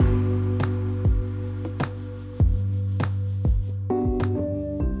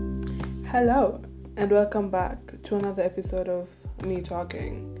Hello, and welcome back to another episode of Me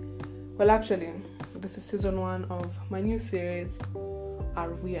Talking. Well, actually, this is season 1 of my new series,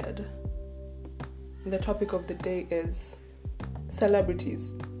 Are Weird. And the topic of the day is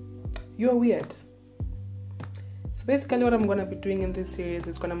celebrities. You're weird. So basically, what I'm going to be doing in this series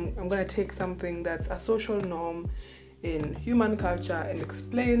is I'm going to take something that's a social norm in human culture and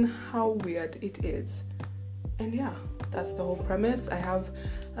explain how weird it is. And yeah, that's the whole premise. I have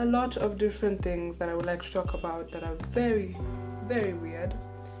a lot of different things that I would like to talk about that are very, very weird.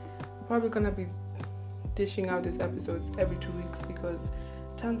 I'm probably going to be dishing out these episodes every 2 weeks because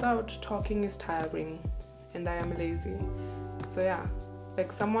turns out talking is tiring and I am lazy. So yeah,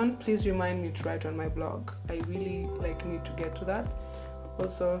 someone please remind me to write on my blog. I really need to get to that.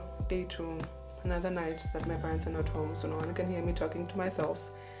 Also, day 2, another night that my parents are not home, so no one can hear me talking to myself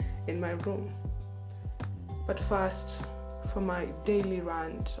in my room. But first, for my daily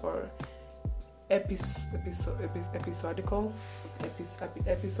rant or episodal,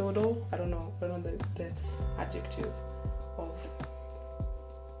 I don't know the adjective of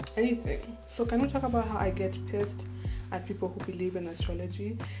anything. So can we talk about how I get pissed at people who believe in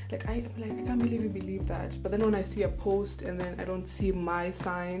astrology? I can't believe you believe that. But then when I see a post and then I don't see my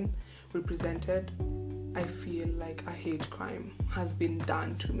sign represented, I feel like a hate crime has been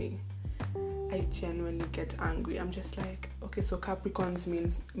done to me. I genuinely get angry. I'm just like, okay, so Capricorns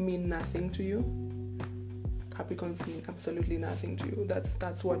mean nothing to you? Capricorns mean absolutely nothing to you.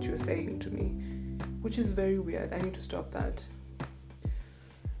 That's what you're saying to me, which is very weird. I need to stop that.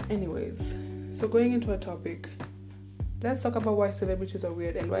 Anyways, so going into a topic, let's talk about why celebrities are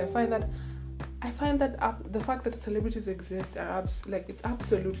weird and why I find that the fact that celebrities exist are it's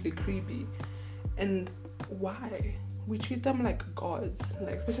absolutely creepy. And why? We treat them like gods,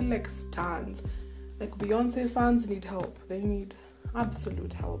 especially like stans. Beyonce fans need help. They need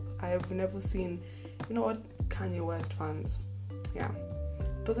absolute help. I have never seen, Kanye West fans. Yeah,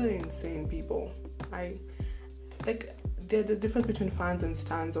 those are insane people. There's the difference between fans and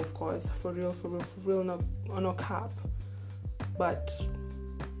stans, of course. For real, no cap. But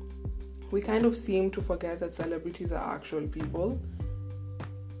we kind of seem to forget that celebrities are actual people.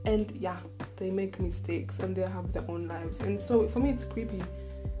 And yeah, they make mistakes and they have their own lives. And so for me, it's creepy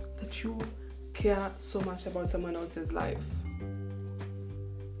that you care so much about someone else's life.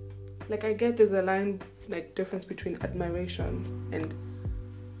 I get there's a line, difference between admiration and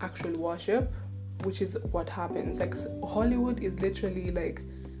actual worship, which is what happens. Hollywood is literally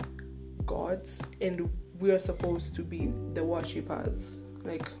gods and we are supposed to be the worshippers.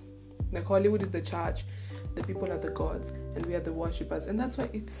 Hollywood is the church, the people are the gods, and we are the worshippers. And that's why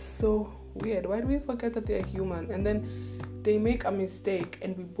it's so weird. Why do we forget that they're human? And then they make a mistake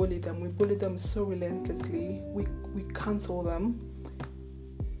and we bully them. We bully them so relentlessly. We cancel them.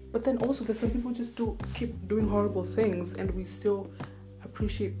 But then also there's some people just keep doing horrible things and we still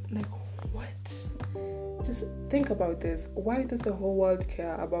appreciate. What? Just think about this. Why does the whole world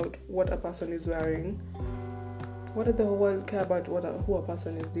care about what a person is wearing? Why does the whole world care about who a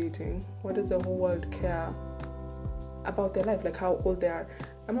person is dating? Why does the whole world care about their life, how old they are?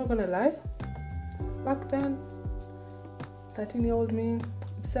 I'm not gonna lie. Back then, 13-year-old me,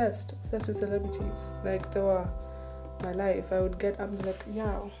 obsessed with celebrities. They were my life. I would get up and be like,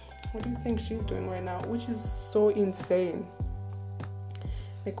 yeah, what do you think she's doing right now? Which is so insane.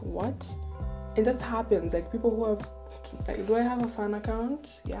 What? And that happens. People who have, do I have a fan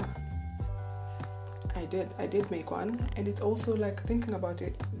account? Yeah. I did make one, and it's also thinking about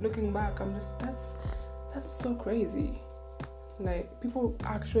it, looking back, I'm just that's so crazy. People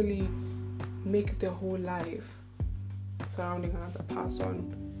actually make their whole life surrounding another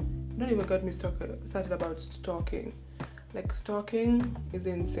person. Don't even get me started about stalking. Stalking is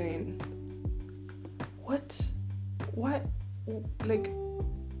insane. What?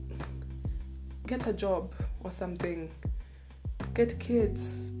 Get a job or something. Get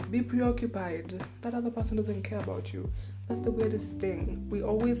kids. Be preoccupied. That other person doesn't care about you. That's the weirdest thing. We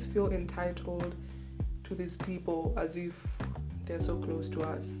always feel entitled to these people as if they're so close to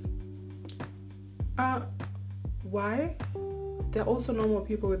us. Why? They're also normal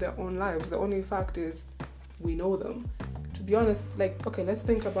people with their own lives. The only fact is we know them. To be honest, okay, let's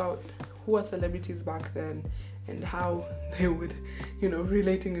think about who are celebrities back then and how they would,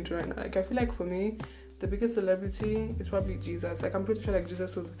 relating it right now. I feel for me, the biggest celebrity is probably Jesus. I'm pretty sure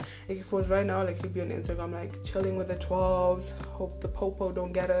Jesus was, if it was right now, he'd be on Instagram, chilling with the 12s, hope the popo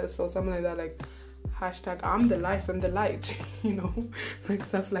don't get us, or something like that, hashtag I'm the life and the light,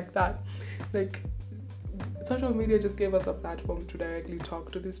 stuff like that. Social media just gave us a platform to directly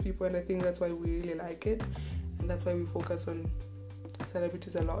talk to these people, and I think that's why we really like it, and that's why we focus on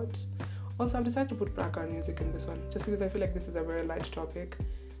celebrities a lot. Also, I've decided to put background music in this one, just because I feel like this is a very light topic,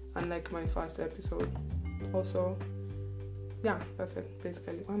 unlike my first episode. Also, yeah, that's it,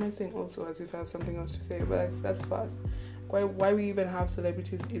 basically. Why am I saying also as if I have something else to say? But that's fast. Why we even have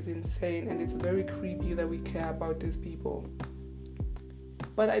celebrities is insane, and it's very creepy that we care about these people.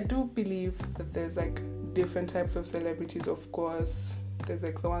 But I do believe that there's like different types of celebrities, of course. There's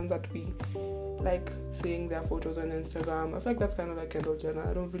like the ones that we like seeing their photos on Instagram. I feel like that's kind of like Kendall Jenner.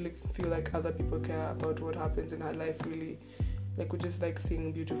 I don't really feel like other people care about what happens in her life, really. Like, we just like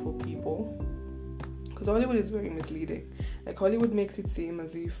seeing beautiful people. Because Hollywood is very misleading. Like, Hollywood makes it seem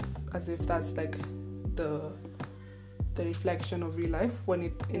as if that's like the reflection of real life, when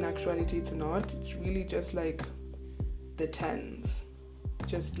it in actuality it's not. It's really just like the tens,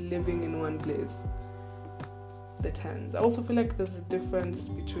 just living in one place. The tens. I also feel like there's a difference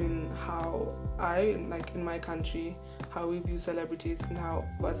between how I, like in my country, how we view celebrities and how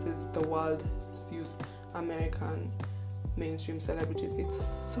versus the world views American mainstream celebrities. It's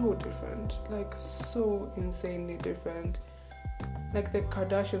so different, like so insanely different. Like the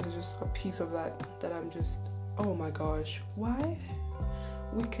Kardashians are just a piece of that I'm just, oh my gosh, why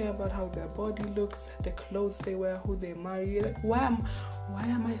we care about how their body looks, the clothes they wear, who they marry? Like, why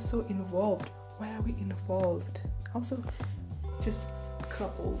am I so involved? Why are we involved? Also, just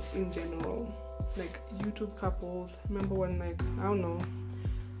couples in general, like YouTube couples. Remember when, like, I don't know,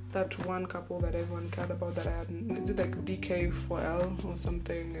 that one couple that everyone cared about that I had, did like DK4L or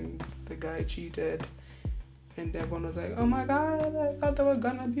something, and the guy cheated, and everyone was like, oh my god, I thought they were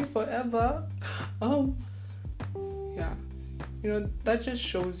gonna be forever. Yeah, you know, that just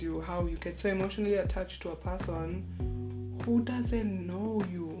shows you how you get so emotionally attached to a person who doesn't know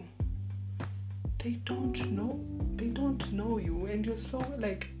you. They don't know you, and you're so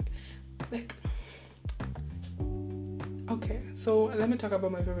like okay, so let me talk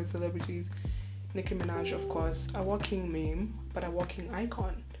about my favorite celebrities. Nicki Minaj, of course, a walking meme, but a walking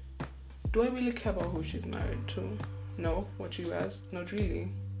icon. Do I really care about who she's married to? No. What she wears? Not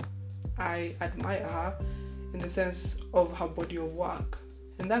really. I admire her in the sense of her body of work,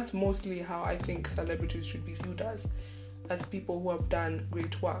 and that's mostly how I think celebrities should be viewed, as people who have done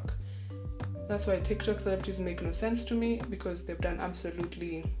great work. That's why TikTok celebrities make no sense to me, because they've done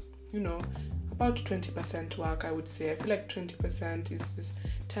absolutely, about 20% work, I would say. I feel like 20% is just,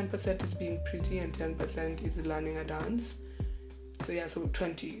 10% is being pretty and 10% is learning a dance. So yeah, so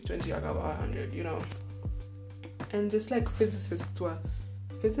 20 like about 100, And just like physicists,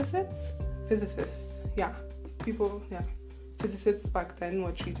 yeah. People, yeah. Physicists back then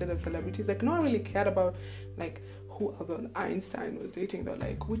were treated as celebrities. Like, no one really cared about, like, who Albert Einstein was dating. They're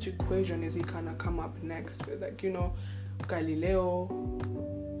like, which equation is he gonna come up next with? Like, Galileo.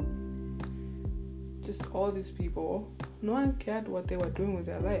 Just all these people. No one cared what they were doing with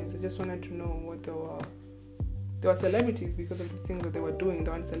their lives. They just wanted to know what they were. They were celebrities because of the things that they were doing.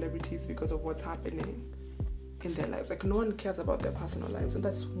 They weren't celebrities because of what's happening in their lives. Like, no one cares about their personal lives. And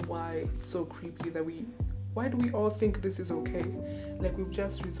that's why it's so creepy that why do we all think this is okay? Like, we've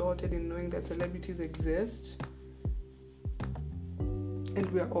just resulted in knowing that celebrities exist, and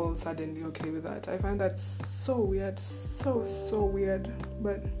we are all suddenly okay with that. I find that so weird, so weird,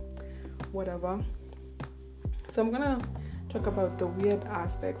 but whatever. So I'm gonna talk about the weird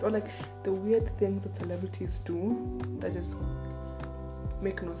aspects, or like the weird things that celebrities do that just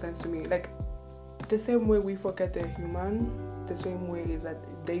make no sense to me. Like, the same way we forget they're human, the same way that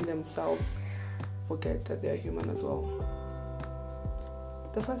they themselves forget that they're human as well.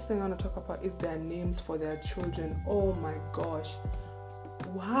 The first thing I want to talk about is their names for their children. Oh my gosh.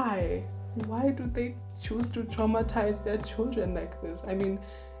 Why do they choose to traumatize their children like this? I mean,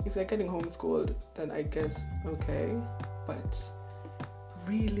 if they're getting homeschooled, then I guess okay, but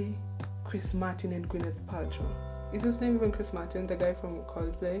really, Chris Martin and Gwyneth Paltrow. Is his name even Chris Martin, the guy from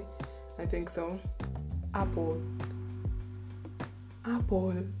Coldplay? I think so. Apple.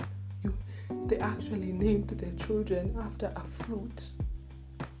 They actually named their children after a fruit.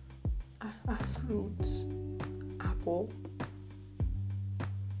 A fruit. Apple.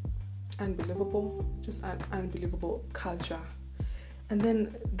 Unbelievable. Just an unbelievable culture. And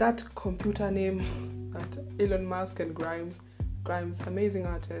then that computer name, that Elon Musk and Grimes, amazing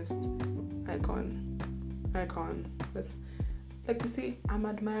artist, icon. That's, like, you see, I'm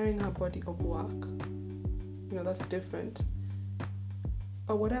admiring her body of work. That's different.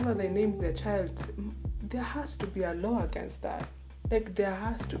 Or whatever they named their child, there has to be a law against that. Like, there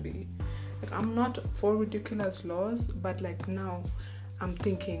has to be. Like, I'm not for ridiculous laws, but like now, I'm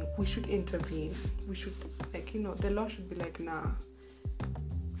thinking we should intervene. We should, like, the law should be like, nah.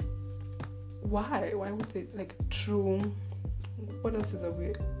 Why would they, like, true? What else is a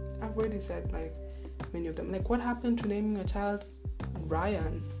weird? I've already said like many of them. Like, what happened to naming a child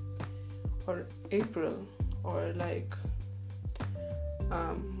Ryan or April or like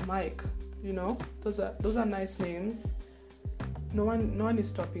Mike? You know, those are nice names. No one is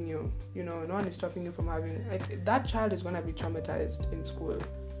stopping you. You know, no one is stopping you from having, like, that child is gonna be traumatized in school.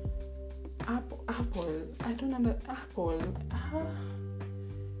 Apple. I don't know. Apple.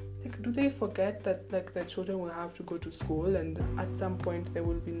 Like, do they forget that like their children will have to go to school and at some point they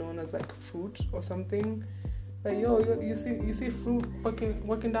will be known as like fruit or something? Like, you see fruit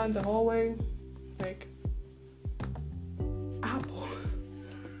walking down the hallway, like Apple.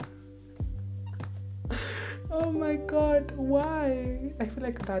 Oh my god, why? I feel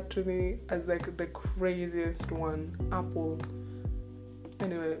like that to me is like the craziest one. Apple.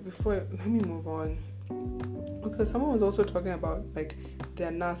 Anyway, let me move on. Because someone was also talking about like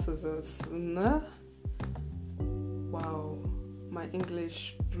their narcissism. Wow, my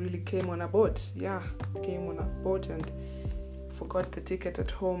English really came on a boat. Yeah, it came on a boat and forgot the ticket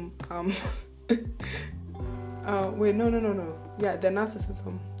at home. Wait, no. Yeah, their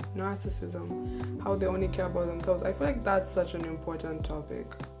narcissism. How they only care about themselves. I feel like that's such an important topic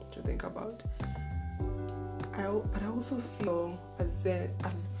to think about. But I also feel as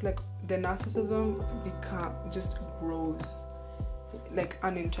like the narcissism just grows like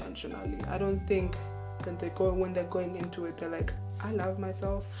unintentionally. I don't think when they're going into it, they're like, I love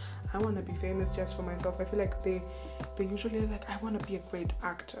myself, I want to be famous just for myself. I feel like they usually like, I want to be a great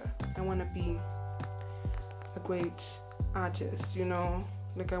actor, I want to be a great artist, you know,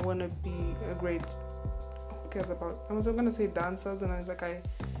 like I want to be a great, who cares about, I was going to say dancers, and I was like, I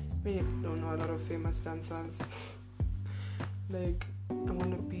maybe don't know a lot of famous dancers. Like, I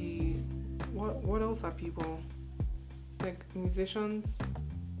want to be, what else are people? Like canadians.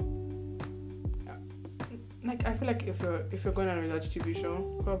 Like, I feel like if you're going on a reality TV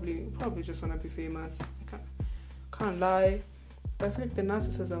show, probably just want to be famous. I can't lie. But I feel like the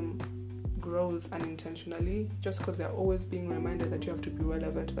narcissism grows unintentionally just because they're always being reminded that you have to be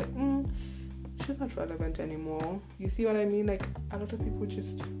relevant. Like, she's not relevant anymore. You see what I mean? Like, a lot of people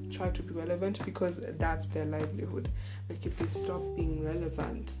just try to be relevant because that's their livelihood. Like, if they stop being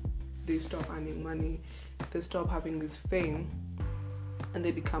relevant, they stop earning money, they stop having this fame, and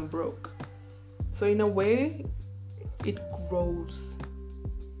they become broke. So in a way, it grows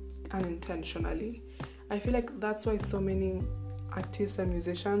unintentionally. I feel like that's why so many artists and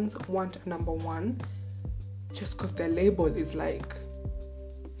musicians want number one, just because their label is like,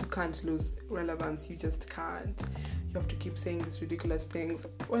 you can't lose relevance, you just can't. You have to keep saying these ridiculous things.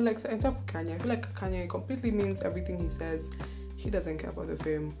 Well, like, except for Kanye, I feel like Kanye completely means everything he says. He doesn't care about the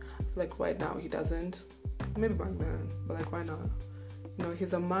fame. I feel like right now he doesn't. Maybe back then, but like right now, you know,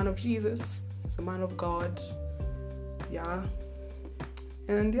 he's a man of Jesus. He's a man of God. Yeah.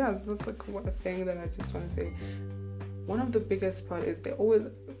 And yeah, that's like one thing that I just want to say. One of the biggest part is they always,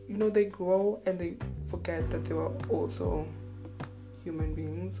 you know, they grow and they forget that they were also human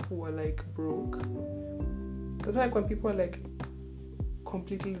beings who are like broke. That's why, like, when people are like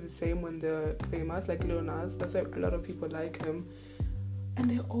completely the same when they're famous, like Lil Nas, that's why a lot of people like him. And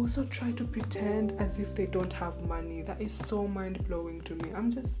they also try to pretend as if they don't have money. That is so mind-blowing to me.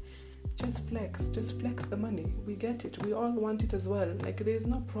 I'm just flex the money. We get it, we all want it as well. Like, there's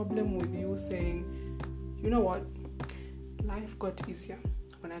no problem with you saying, you know what, life got easier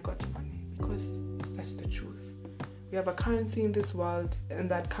when I got money, because that's the truth. We have a currency in this world, and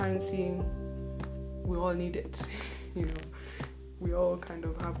that currency, we all need it. You know, we all kind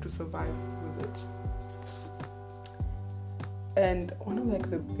of have to survive with it. And one of like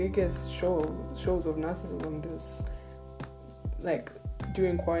the biggest shows of narcissism this like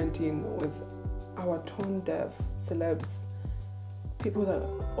during quarantine was our tone deaf celebs. People that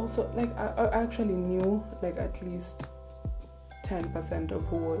also, like, I actually knew like at least 10% of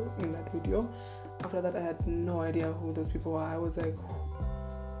who were in that video. After that, I had no idea who those people were. I was like,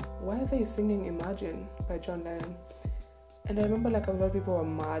 why are they singing Imagine by John Lennon? And I remember like a lot of people were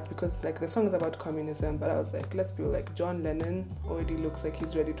mad because like the song is about communism, but I was like, let's be like, John Lennon already looks like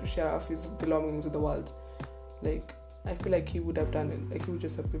he's ready to share off his belongings with the world. Like, I feel like he would have done it, like he would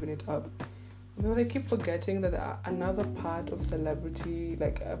just have given it up. You know, they keep forgetting that another part of celebrity,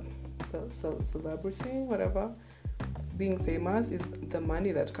 like celebrity, whatever, being famous is the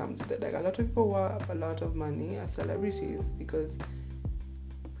money that comes with it. Like, a lot of people have a lot of money as celebrities because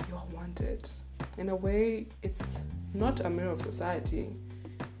we all want it. In a way, it's not a mirror of society.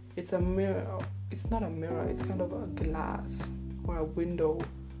 It's a mirror. It's not a mirror. It's kind of a glass or a window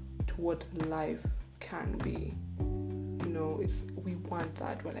to what life can be. You know, we want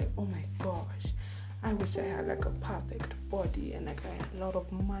that. We're like, oh my gosh, I wish I had like a perfect body and like I had a lot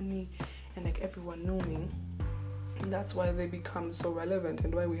of money and like everyone knew me. And that's why they become so relevant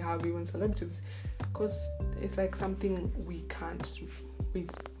and why we have even celebrities, because it's like something we can't,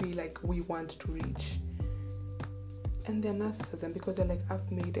 we want to reach. And they're narcissism because they're like,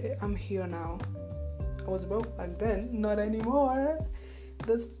 I've made it, I'm here now. I was broke back then, not anymore.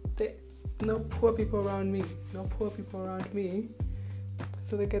 No poor people around me.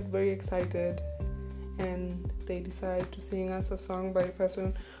 So they get very excited and they decide to sing us a song by a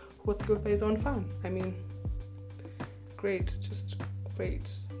person who was killed by his own fan. I mean, great, just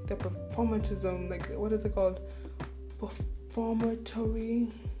great. The performatism, like, what is it called? Performatory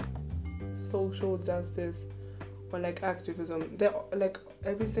social justice, or like activism. They're like,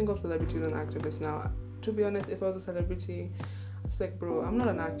 every single celebrity is an activist now. To be honest, if I was a celebrity, it's like, bro, I'm not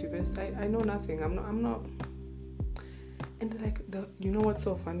an activist. I know nothing. I'm not. And like, you know what's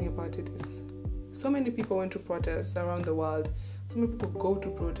so funny about it is, so many people went to protests around the world. So many people go to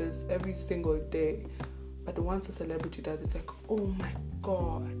protests every single day. But once a celebrity does, it's like, oh my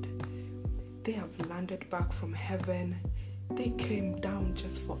God, they have landed back from heaven. They came down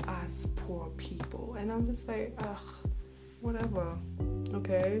just for us poor people. And I'm just like, whatever.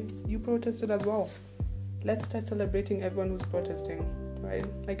 Okay, you protested as well. Let's start celebrating everyone who's protesting, right?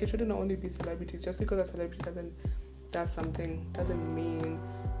 Like, it shouldn't only be celebrities. Just because a celebrity does something doesn't mean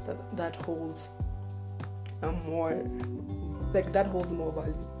that holds more, like, that holds more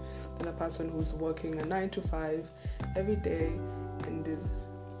value than a person who's working a 9 to 5 every day and is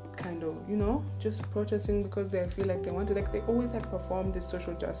kind of, just protesting because they feel like they want to. Like, they always like perform this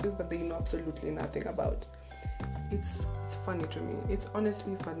social justice that they know absolutely nothing about. It's funny to me. It's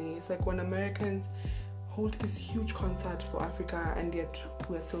honestly funny. It's like when Americans hold this huge concert for Africa and yet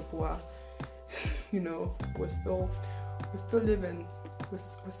we're still poor. We're still living.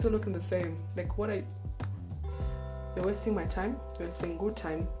 We're still looking the same. Like, you're wasting my time. You're wasting good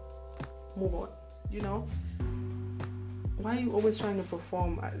time. Move on. Why are you always trying to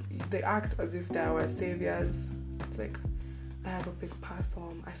perform? They act as if they're our saviors. It's like, I have a big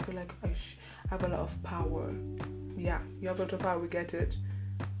platform. I feel like I have a lot of power. Yeah, you have a lot of power. We get it.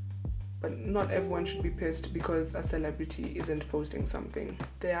 But not everyone should be pissed because a celebrity isn't posting something.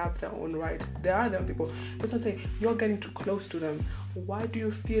 They have their own right. They are their own people. Let's not say you're getting too close to them. Why do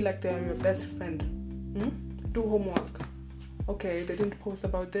you feel like they're your best friend? Do homework. Okay, they didn't post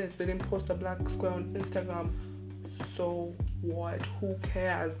about this. They didn't post a black square on Instagram. So what? Who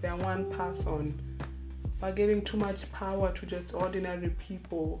cares? They're one person. We're giving too much power to just ordinary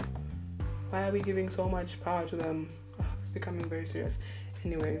people. Why are we giving so much power to them? It's becoming very serious.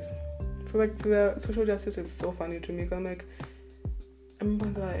 Anyways, so like, the social justice is so funny to me. I'm like,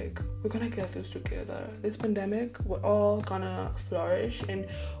 we're gonna get this together. This pandemic, we're all gonna flourish and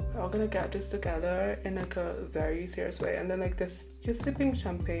we're all gonna get this together in like a very serious way. And then like this, you're sipping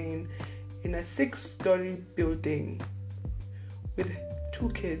champagne in a 6-story building with 2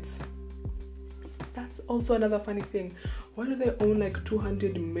 kids. That's also another funny thing. Why do they own like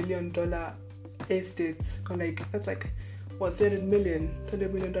 $200 million estates? Or like, that's like, what, $300 million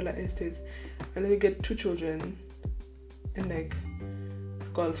estates, and then you get 2 children and like a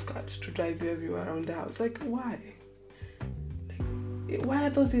golf cart to drive you everywhere around the house. Like, why? Like, why are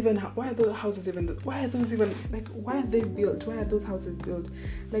those houses built? Why are those houses built?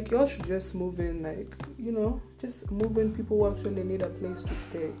 Like, y'all should just move in, like, just move in people who actually need a place to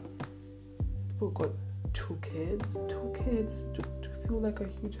stay. People got 2 kids to feel like a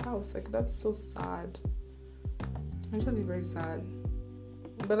huge house. Like, that's so sad. Actually very sad.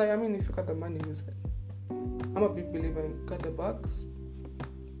 But like, I mean, if you got the money, use it. I'm a big believer in got the bucks,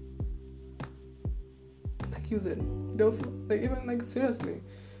 like, use it. They also, like, even like, seriously,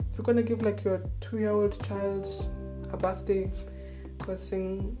 if you're gonna give like your 2-year-old child a birthday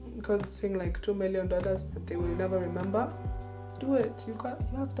costing like $2 million that they will never remember, do it. You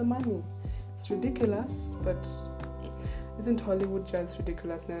have the money. It's ridiculous, but isn't Hollywood just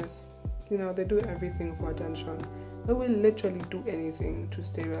ridiculousness? They do everything for attention. They will literally do anything to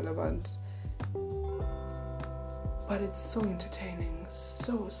stay relevant. But it's so entertaining.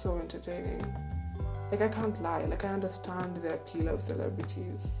 So entertaining. Like, I can't lie. Like, I understand the appeal of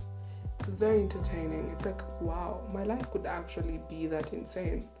celebrities. It's very entertaining. It's like, wow, my life could actually be that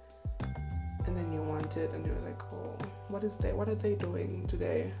insane. And then you want it and you're like, oh, what are they doing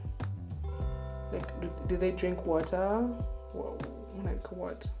today? Like, did they drink water? Like,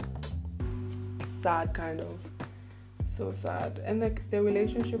 what? Sad, kind of. So sad. And like, their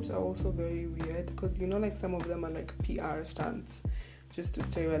relationships are also very weird because like, some of them are like PR stunts just to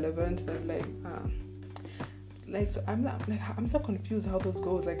stay relevant. They're like, so I'm so confused how this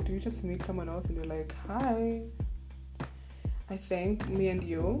goes. Like, do you just meet someone else and you're like, hi? I think me and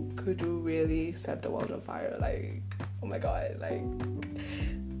you could really set the world on fire. Like, oh my god, like,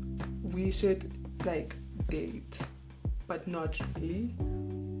 we should like date, but not really,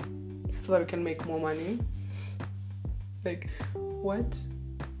 so that we can make more money. Like, what?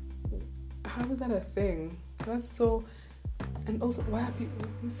 How is that a thing? That's so. And also, why are people?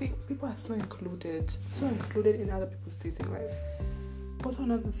 You see, people are so included in other people's dating lives. Also,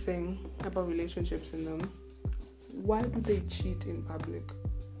 another thing about relationships in them. Why do they cheat in public?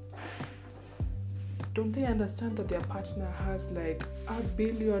 Don't they understand that their partner has like 1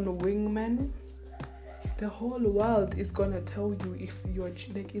 billion wingmen? The whole world is gonna tell you if you're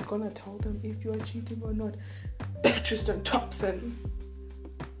like, it's gonna tell them if you're cheating or not. Tristan Thompson.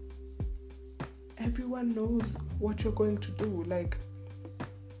 Everyone knows what you're going to do. Like,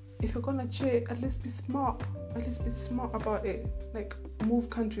 if you're gonna cheat, at least be smart. At least be smart about it. Like, move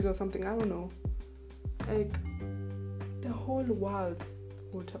countries or something. I don't know. Like, the whole world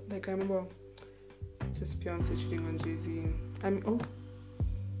would like. I remember just Beyonce cheating on Jay-Z. I mean, oh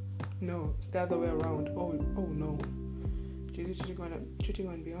no, it's the other way around. Oh no, Jay-Z cheating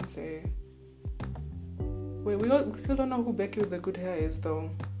on Beyonce. Wait, we still don't know who Becky with the good hair is though.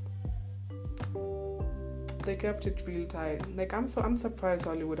 They kept it real tight. Like, I'm surprised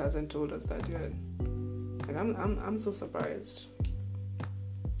Hollywood hasn't told us that yet. Like, I'm so surprised.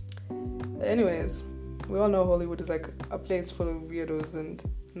 But anyways, we all know Hollywood is like a place full of weirdos and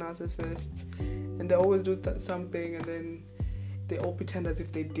narcissists, and they always do something, and then they all pretend as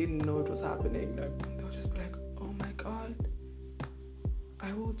if they didn't know it was happening. Like, they'll just be like, "Oh my god,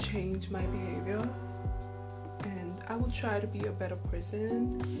 I will change my behavior, and I will try to be a better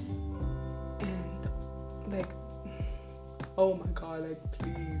person." And like, oh my god, like,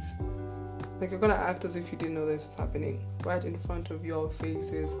 please, like, you're gonna act as if you didn't know this was happening right in front of your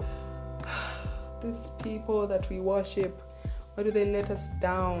faces. These people that we worship, why do they let us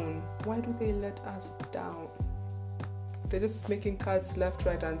down? Why do they let us down? They're just making cuts left,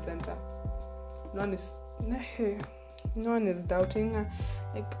 right, and center. No one is doubting.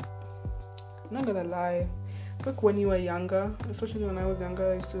 Like, I'm not gonna lie. Like, when you were younger, especially when I was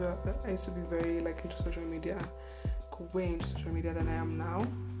younger, I used to be very like into social media, way into social media than I am now.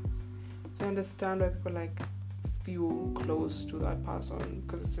 So I understand why people like feel close to that person,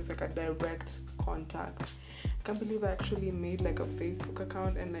 because it's just like a direct contact. I can't believe I actually made like a Facebook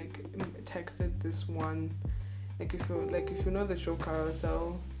account and like texted this one, like, if you know the show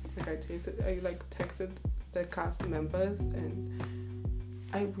Carousel, like I texted the cast members, and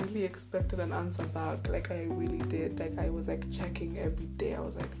I really expected an answer back. Like, I really did. Like, I was like checking every day. I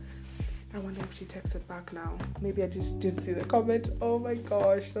was like, I wonder if she texted back now. Maybe I just didn't see the comment. Oh my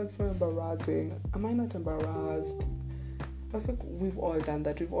gosh, that's so embarrassing. Am I not embarrassed? I think we've all done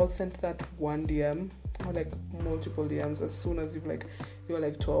that. We've all sent that one DM or like multiple DMs as soon as you're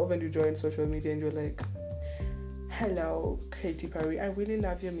like 12 and you join social media and you're like, "Hello, Katy Perry, I really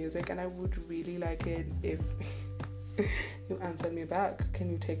love your music and I would really like it if you answered me back. Can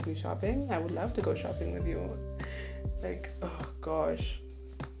you take me shopping? I would love to go shopping with you." Like, oh gosh.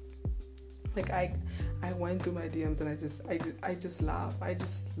 Like, I went through my DMs and I just laugh. I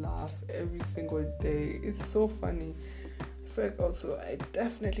just laugh every single day. It's so funny. Also, I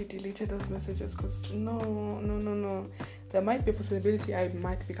definitely deleted those messages because no. There might be a possibility I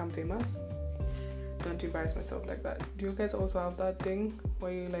might become famous. Don't embarrass myself like that. Do you guys also have that thing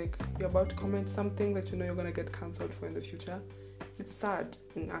where you're about to comment something that you know you're gonna get cancelled for in the future? It's sad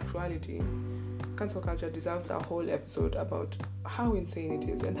in actuality. Cancel culture deserves a whole episode about how insane it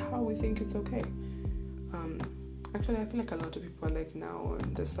is and how we think it's okay. Actually, I feel like a lot of people are like now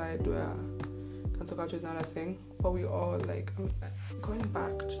on the side where cancel culture is not a thing, but we all like, going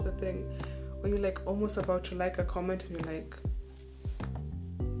back to the thing where you're like almost about to like a comment and you're like,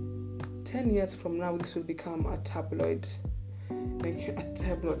 10 years from now this will become a tabloid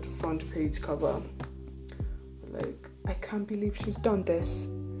front page cover. Like, I can't believe she's done this.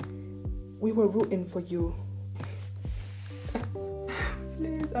 We were rooting for you.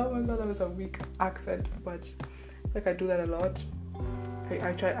 Please, oh my god, that was a weak accent, but like, I do that a lot.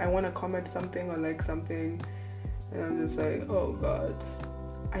 I want to comment something or like something, and I'm just like, oh god,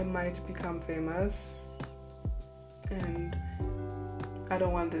 I might become famous, and I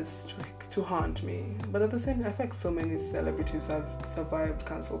don't want this to haunt me. But at the same time, I feel like so many celebrities have survived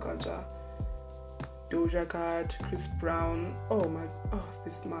cancel culture. Doja Cat, Chris Brown,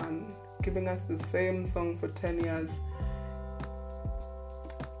 this man giving us the same song for 10 years.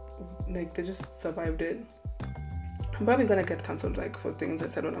 Like, they just survived it. I'm probably gonna get cancelled like for things I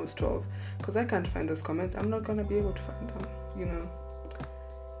said when I was 12, because I can't find those comments. I'm not gonna be able to find them, you know.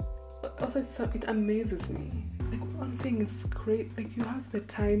 But also, it amazes me. Like, what I'm saying is great. Like, you have the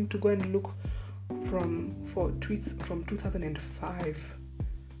time to go and look for tweets from 2005.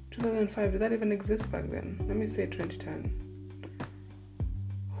 2005, did that even exist back then? Let me say 2010.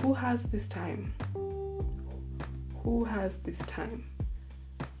 Who has this time? Who has this time?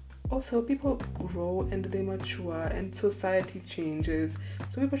 Also, people grow and they mature and society changes.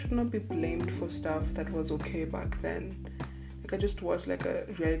 So people should not be blamed for stuff that was okay back then. Like, I just watched like a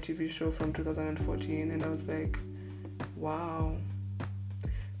reality TV show from 2014 and I was like, wow,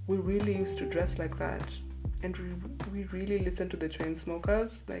 we really used to dress like that. And we really listened to the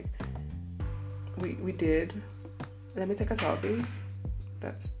Chainsmokers. Like, we did. Let me take a selfie.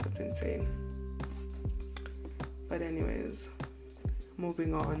 That's insane. But anyways,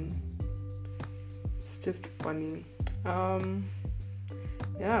 moving on. It's just funny. Yeah,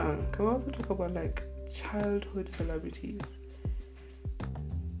 can we also talk about like childhood celebrities?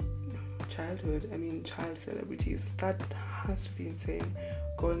 Child celebrities. That has to be insane.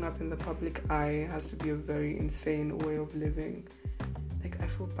 Growing up in the public eye has to be a very insane way of living. Like, I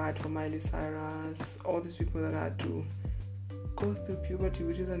feel bad for Miley Cyrus, all these people that had to go through puberty,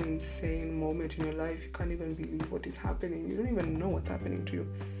 which is an insane moment in your life. You can't even believe what is happening. You don't even know what's happening to you.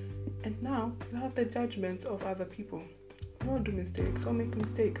 And now you have the judgments of other people. We all do mistakes, all make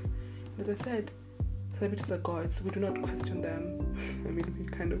mistakes. And as I said, celebrities are gods. We do not question them.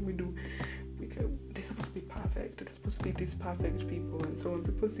 We do. They're supposed to be perfect. They're supposed to be these perfect people. And so when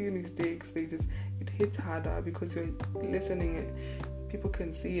people see mistakes, it hits harder because you're listening and people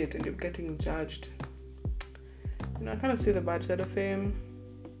can see it and you're getting judged. You know, I kind of see the bad side of fame,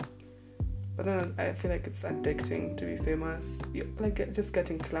 but then I feel like it's addicting to be famous. You're like just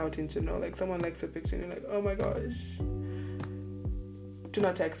getting clout in general. Like, someone likes a picture and you're like, oh my gosh, do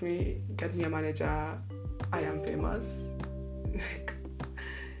not text me, get me a manager, I am famous. Like,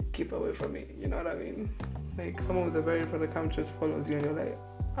 keep away from me, you know what I mean? Like, someone with a very front account just follows you and you're like,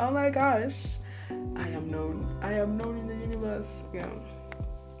 oh my gosh, I am known in the universe. Yeah,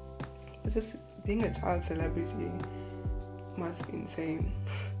 but just being a child celebrity must be insane.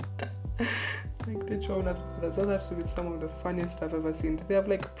 Like, the Jonas Brothers, that has to be some of the funniest I've ever seen. They have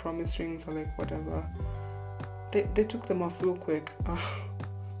like promise rings or like whatever. They took them off real quick.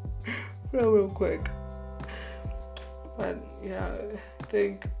 real quick. But yeah, I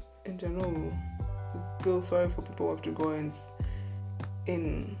think in general, I feel sorry for people who have to go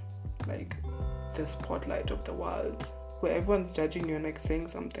in like the spotlight of the world, where everyone's judging you and like saying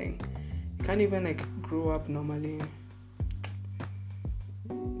something. You can't even like grow up normally.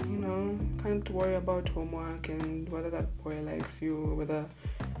 You know, can't worry about homework and whether that boy likes you, whether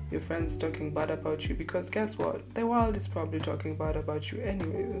your friends talking bad about you, because guess what? The world is probably talking bad about you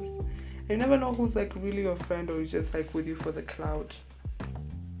anyways. And you never know who's like really your friend or is just like with you for the clout.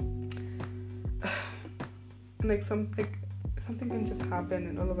 And like something can just happen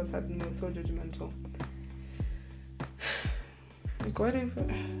and all of a sudden you're so judgmental. Like, what if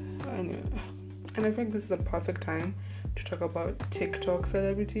anyway? And I think this is a perfect time to talk about TikTok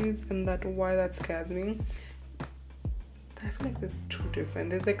celebrities and why that scares me. I feel like there's two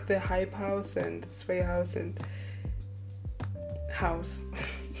different. There's like the hype house and sway house and house.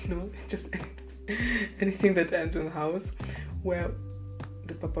 You know, just anything that ends with house, where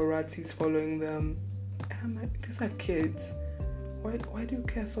the paparazzi is following them. And I'm like, these are kids. Why do you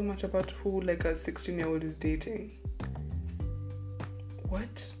care so much about who like a 16-year-old is dating?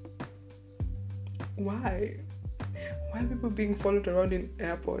 What? Why are people being followed around in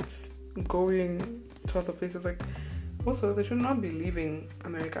airports, going to other places? Like, also, they should not be leaving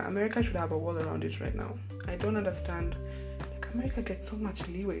America. America should have a wall around it right now. I don't understand. Like, America gets so much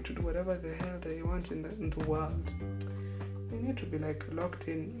leeway to do whatever the hell they want in the world. They need to be like locked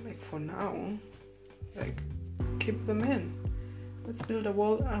in, like, for now. Like, keep them in. Let's build a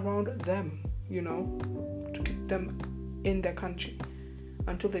wall around them, you know, to keep them in their country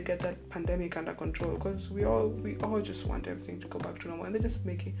until they get that pandemic under control. Because we all just want everything to go back to normal, and they just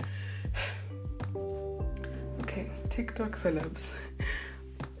make it. Okay, TikTok celebs.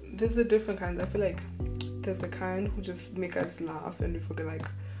 There's the different kinds. I feel like there's the kind who just make us laugh and we forget, like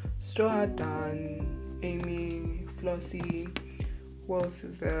Straw Dan, Amy, Flossie. Who else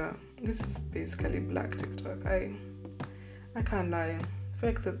is there? This is basically black TikTok. I can't lie. I feel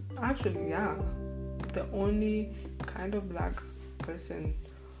like the only kind of black person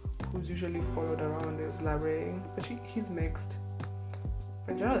who's usually followed around is Larray, but he's mixed.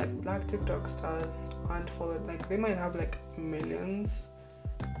 But you know, like, black TikTok stars aren't followed. Like, they might have like millions,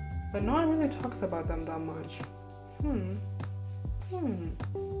 but no one really talks about them that much. Hmm.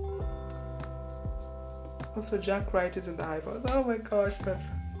 Also, Jack Wright is in the hype house. Oh my gosh,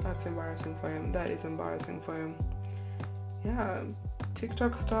 that's embarrassing for him. That is embarrassing for him. Yeah,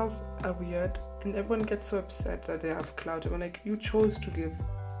 TikTok stars are weird, and everyone gets so upset that they have clout. I'm like, you chose to give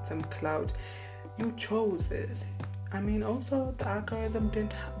them clout. You chose this. I mean, also the algorithm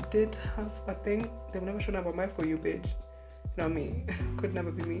did have a thing. They've never shown up on my For You page. Not me. Could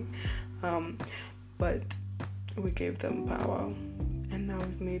never be me. But we gave them power, and now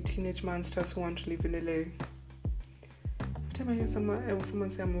we've made teenage monsters who want to live in LA. Every time I hear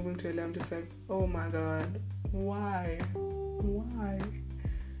someone say I'm moving to LA, I'm just like, oh my god, why?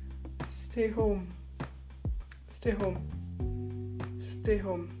 Stay home.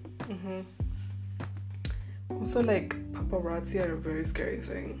 Also, like, paparazzi are a very scary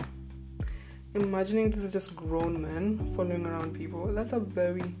thing. Imagining this is just grown men following around people, that's a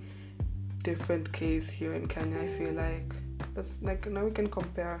very different case here in Kenya. I feel like that's like, now we can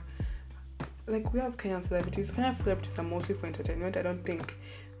compare. Like, we have Kenyan celebrities. Kenyan celebrities are mostly for entertainment. I don't think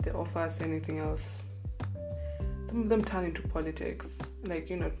they offer us anything else. Some of them turn into politics. Like,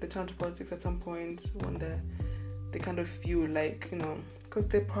 they turn to politics at some point when they kind of feel like, because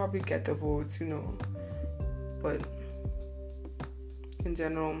they probably get the votes, But in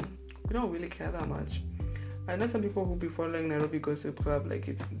general, we don't really care that much. I know some people who be following Nairobi Gossip Club like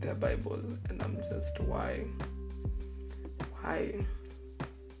it's their Bible, and I'm just, why?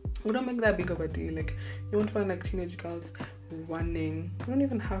 We don't make that big of a deal. Like, you won't find like teenage girls running. We don't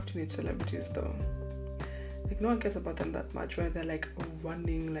even have teenage celebrities though. Like, no one cares about them that much, where they're like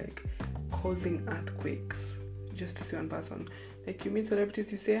running, like causing earthquakes just to see one person. Like, you meet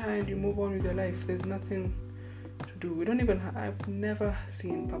celebrities, you say hi and you move on with your life. There's nothing to do. We don't even I've never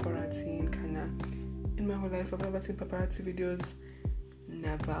seen paparazzi in Kenya. In my whole life, I've never seen paparazzi videos.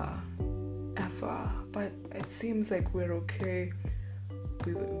 Never. Ever. But it seems like we're okay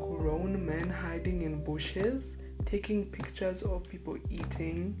with grown men hiding in bushes, taking pictures of people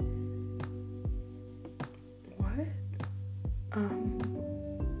eating. What?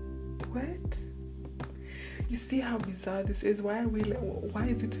 What? You see how bizarre this is? Why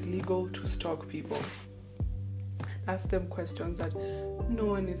is it illegal to stalk people? Ask them questions that no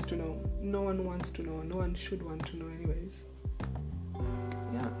one needs to know, no one wants to know, no one should want to know anyways.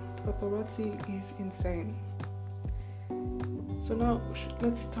 Yeah, paparazzi is insane. So now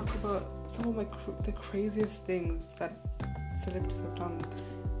let's talk about some of the craziest things that celebrities have done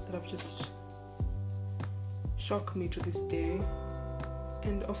that have just shocked me to this day.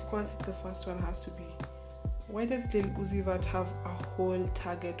 And of course, the first one has to be, why does Lil Uzi Vert have a whole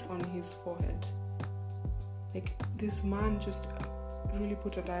target on his forehead? Like, this man just really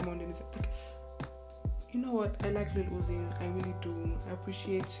put a diamond in his... Like, you know what? I like Lil Uzi. I really do. I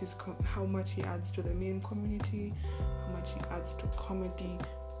appreciate how much he adds to the meme community, how much he adds to comedy,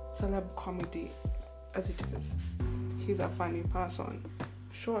 celeb comedy, as it is. He's a funny person.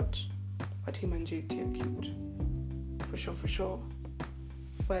 Short, but him and JT are cute. For sure.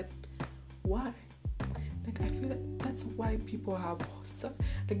 But why? Like, I feel like that's why people have...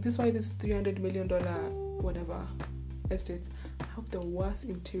 Like, this is why this $300 million whatever estates have the worst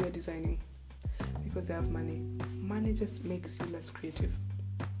interior designing, because they have money. Money just makes you less creative.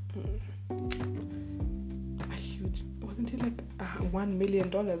 A huge, wasn't it like $1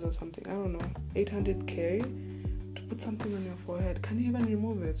 million or something? I don't know, 800K to put something on your forehead. Can you even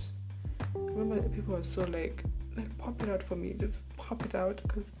remove it? I remember people were so like pop it out for me, just pop it out,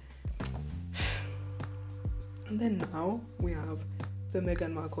 because. And then now we have the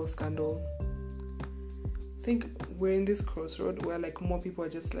Meghan Markle scandal. I think we're in this crossroad where like more people are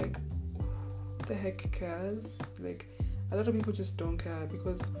just like, what the heck cares? Like, a lot of people just don't care,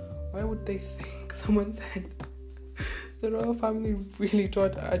 because why would they think? Someone said the royal family really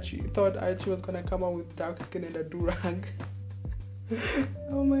thought Archie was gonna come out with dark skin and a do-rag.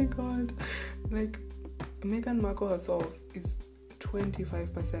 Oh my god. Like, Meghan Markle herself is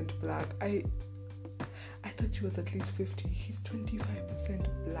 25% black. I thought she was at least 50. She's 25%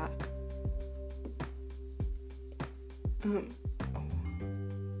 black.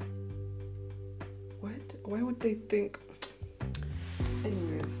 What? Why would they think?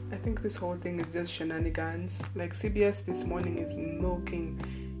 Anyways, I think this whole thing is just shenanigans. Like, CBS this morning is milking.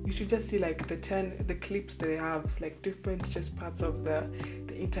 You should just see like the clips they have, like different just parts of the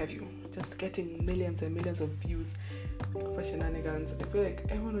interview, just getting millions and millions of views for shenanigans. I feel like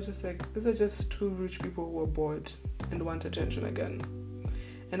everyone was just like, these are just two rich people who are bored and want attention again.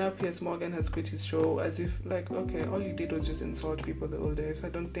 And now Piers Morgan has quit his show as if like, okay, all you did was just insult people the whole day. So I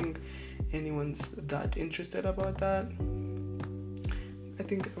don't think anyone's that interested about that. I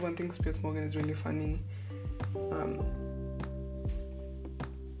think everyone thinks Piers Morgan is really funny.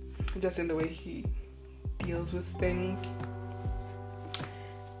 Just in the way he deals with things.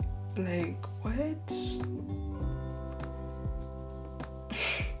 Like, what?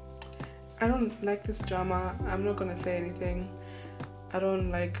 I don't like this drama. I'm not gonna say anything. I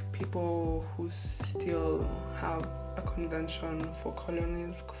don't like people who still have a convention for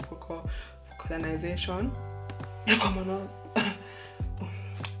colonization. The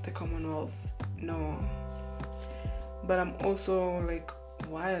Commonwealth, no. But I'm also like,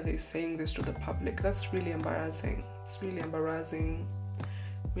 why are they saying this to the public? That's really embarrassing. It's really embarrassing.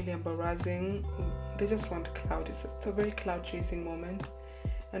 They just want clout. It's a very clout chasing moment.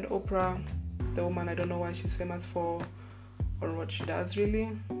 And Oprah, the woman, I don't know what she's famous for or what she does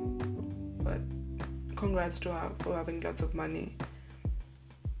really, but congrats to her for having lots of money.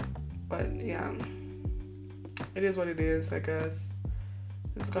 But yeah, it is what it is, I guess.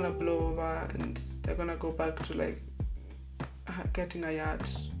 It's gonna blow over and they're gonna go back to like getting a yacht.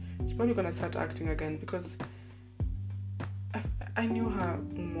 She's probably gonna start acting again because I knew her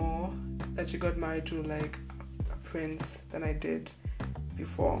more that she got married to like a prince than I did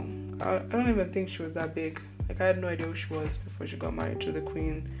before. I don't even think she was that big. Like, I had no idea who she was before she got married to the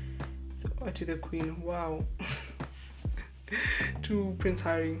queen. Wow. To Prince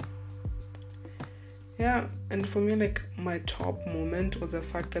Harry. Yeah, and for me, like, my top moment was the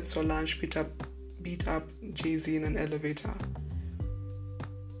fact that Solange beat up Jay-Z in an elevator.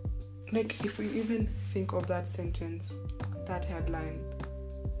 Like, if we even think of that sentence, that headline,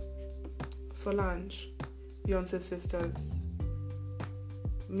 Solange, Beyonce's sisters,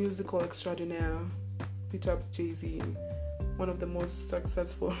 musical extraordinaire, beat up Jay-Z, one of the most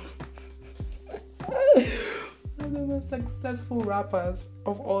successful rappers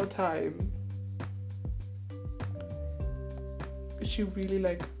of all time. She really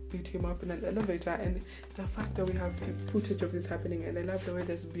like beat him up in an elevator, and the fact that we have footage of this happening, and I love the way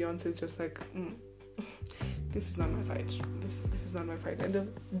this Beyonce is just like, this is not my fight. This is not my fight. And the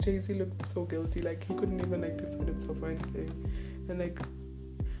Jay-Z looked so guilty, like he couldn't even like defend himself or anything, and like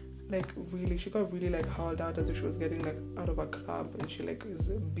really, she got really like hauled out as if she was getting like out of a club, and she like is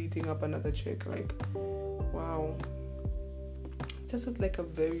beating up another chick. Like, wow, it's just like a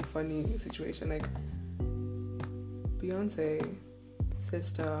very funny situation. Like, Beyonce,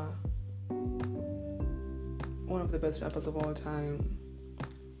 sister, one of the best rappers of all time,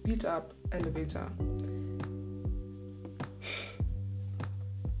 beat up elevator.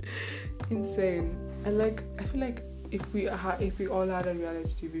 Insane. And like, I feel like if we all had a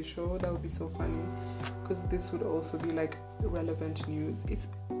reality TV show, that would be so funny, because this would also be like relevant news.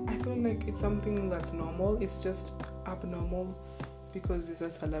 I feel like it's something that's normal. It's just abnormal because these are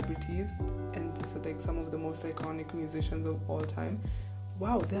celebrities and these are like some of the most iconic musicians of all time.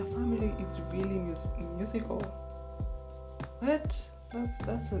 Wow, their family is really musical. What?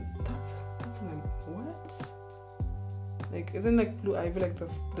 That's an what? Like, isn't like Blue Ivy like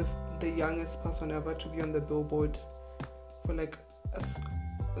the youngest person ever to be on the Billboard for like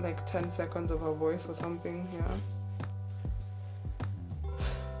 10 seconds of her voice or something? Yeah.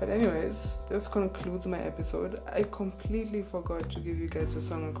 But anyways, this concludes my episode. I completely forgot to give you guys a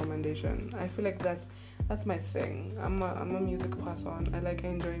song recommendation. I feel like that's my thing. I'm a music person. I like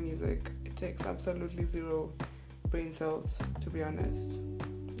enjoying music. It takes absolutely zero brain cells, to be honest.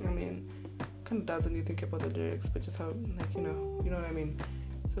 I mean, kind of does when you think about the lyrics, but just how, like, you know what I mean.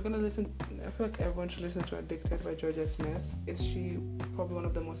 So we're gonna listen. I feel like everyone should listen to "Addicted" by Georgia Smith. Is she probably one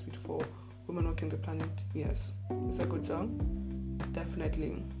of the most beautiful women walking the planet? Yes, it's a good song,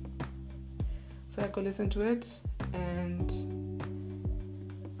 definitely. So I go listen to it, and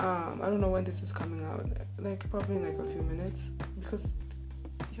I don't know when this is coming out. Like probably in like a few minutes, because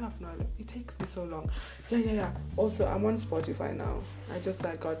you have no idea. It takes me so long. Yeah. Also, I'm on Spotify now. I just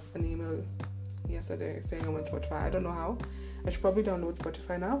got an email yesterday saying I'm on Spotify. I don't know how. I should probably download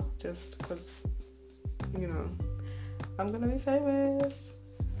Spotify now, just because, I'm gonna be famous.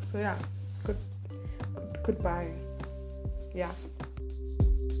 So yeah, goodbye. Yeah.